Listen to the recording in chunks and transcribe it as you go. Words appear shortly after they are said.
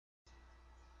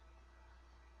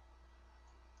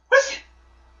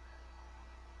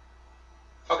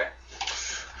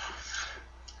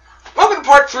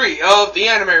part 3 of the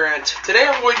anime rant. Today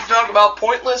I'm going to talk about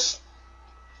pointless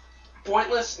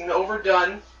and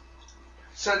overdone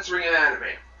censoring of anime.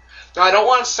 Now I don't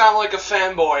want to sound like a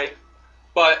fanboy,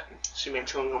 but see me, I'm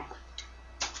chewing them.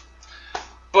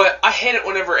 But I hate it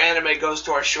whenever anime goes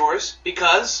to our shores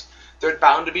because they're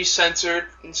bound to be censored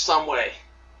in some way.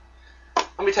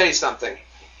 Let me tell you something.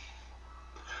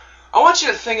 I want you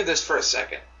to think of this for a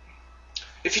second.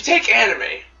 If you take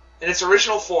anime in its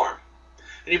original form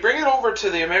and you bring it over to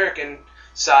the American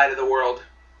side of the world,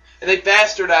 and they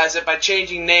bastardize it by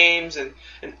changing names and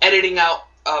editing out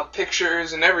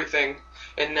pictures and everything,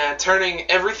 and turning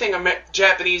everything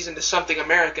Japanese into something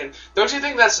American, don't you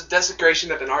think that's a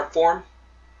desecration of an art form?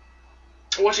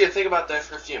 I want you to think about that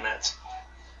for a few minutes.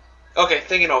 Okay,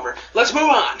 think it over. Let's move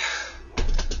on.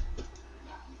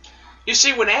 You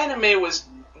see, when anime was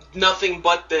nothing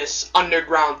but this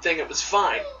underground thing, it was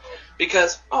fine.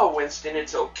 Because, oh, Winston,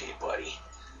 it's okay, buddy.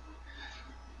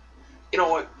 You know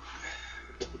what?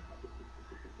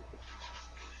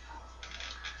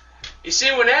 You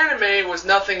see, when anime was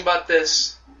nothing but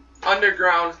this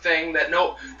underground thing that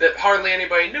hardly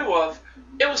anybody knew of,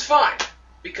 it was fine.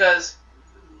 Because,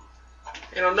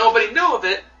 nobody knew of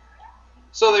it,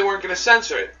 so they weren't going to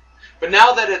censor it. But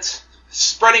now that it's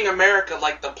spreading America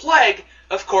like the plague,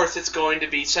 of course it's going to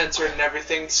be censored and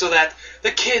everything so that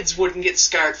the kids wouldn't get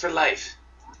scarred for life.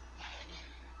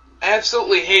 I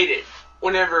absolutely hate it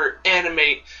whenever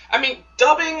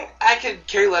dubbing I could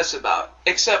care less about,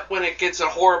 except when it gets a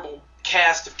horrible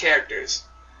cast of characters.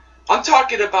 I'm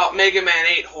talking about Mega Man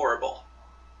 8 horrible.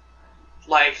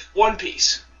 Like One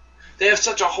Piece. They have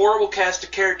such a horrible cast of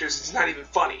characters it's not even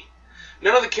funny.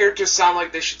 None of the characters sound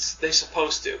like they're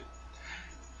supposed to.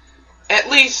 At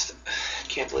least, I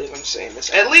can't believe I'm saying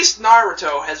this, at least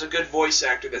Naruto has a good voice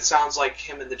actor that sounds like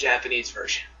him in the Japanese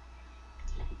version.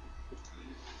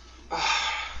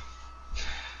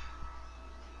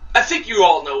 I think you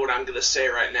all know what I'm going to say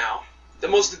right now. The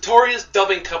most notorious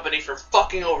dubbing company for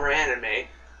fucking over anime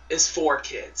is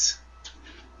 4Kids.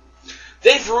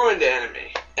 They've ruined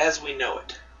anime as we know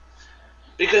it.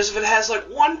 Because if it has like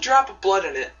one drop of blood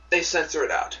in it, they censor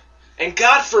it out. And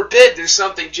God forbid there's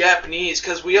something Japanese,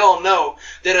 because we all know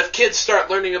that if kids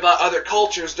start learning about other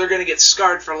cultures, they're going to get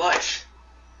scarred for life.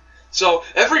 So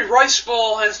every rice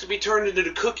ball has to be turned into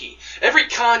a cookie. Every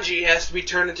kanji has to be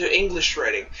turned into English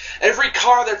writing. Every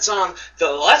car that's on the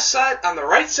left side, on the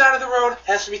right side of the road,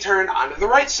 has to be turned onto the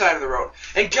right side of the road.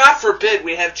 And God forbid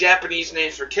we have Japanese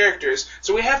names for characters,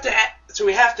 so we have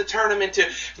to turn them into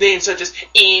names such as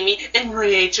Amy and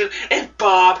Rachel and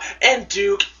Bob and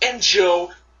Duke and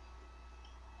Joe.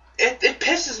 It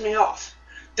pisses me off.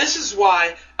 This is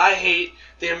why I hate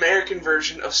the American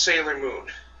version of Sailor Moon.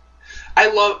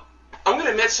 I'm going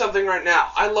to admit something right now.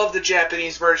 I love the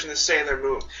Japanese version of Sailor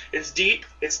Moon. It's deep,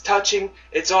 it's touching,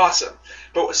 it's awesome.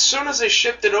 But as soon as they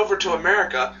shipped it over to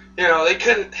America, they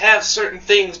couldn't have certain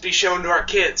things be shown to our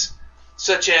kids.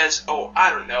 Such as,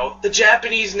 the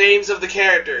Japanese names of the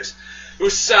characters.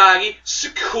 Usagi,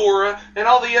 Sakura, and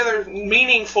all the other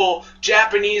meaningful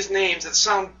Japanese names that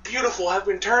sound beautiful have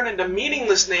been turned into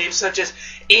meaningless names such as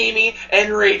Amy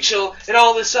and Rachel and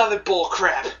all this other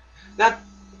bullcrap. Now,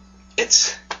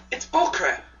 it's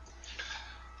bullcrap.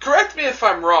 Correct me if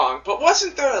I'm wrong, but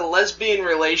wasn't there a lesbian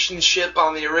relationship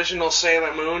on the original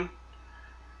Sailor Moon?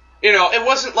 It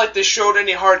wasn't like they showed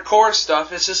any hardcore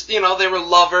stuff. It's just, they were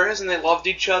lovers and they loved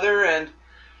each other and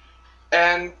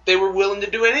they were willing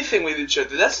to do anything with each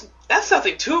other. That's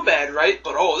nothing too bad, right?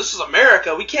 But, this is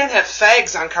America. We can't have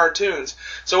fags on cartoons.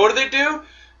 So what do?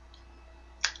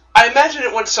 I imagine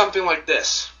it went something like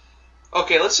this.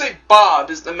 Okay, let's say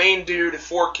Bob is the main dude of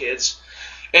 4Kids,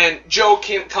 and Joe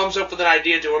comes up with an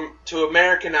idea to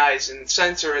Americanize and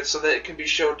censor it so that it can be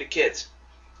showed to kids.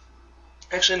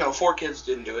 Actually, no, 4Kids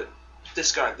didn't do it.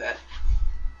 Discard that.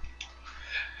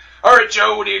 Alright,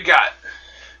 Joe, what do you got?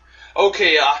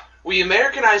 Okay, we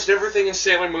Americanized everything in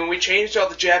Sailor Moon. We changed all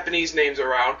the Japanese names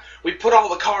around. We put all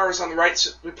the cars on the right.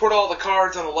 We put all the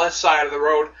cars on the left side of the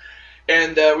road,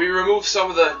 and we removed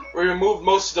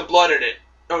most of the blood in it.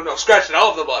 Oh no, scratch it,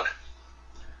 all of the blood.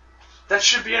 That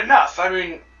should be enough. How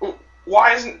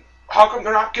come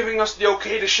they're not giving us the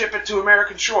okay to ship it to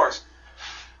American shores?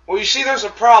 Well, you see, there's a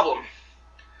problem.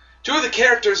 2 of the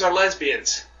characters are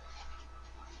lesbians.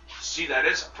 See, that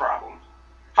is a problem.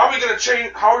 How are we going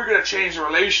to change the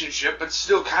relationship but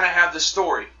still kind of have the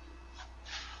story?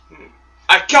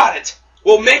 I got it.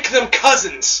 We'll make them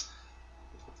cousins.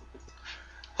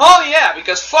 Oh yeah,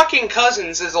 because fucking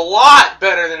cousins is a lot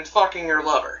better than fucking your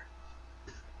lover.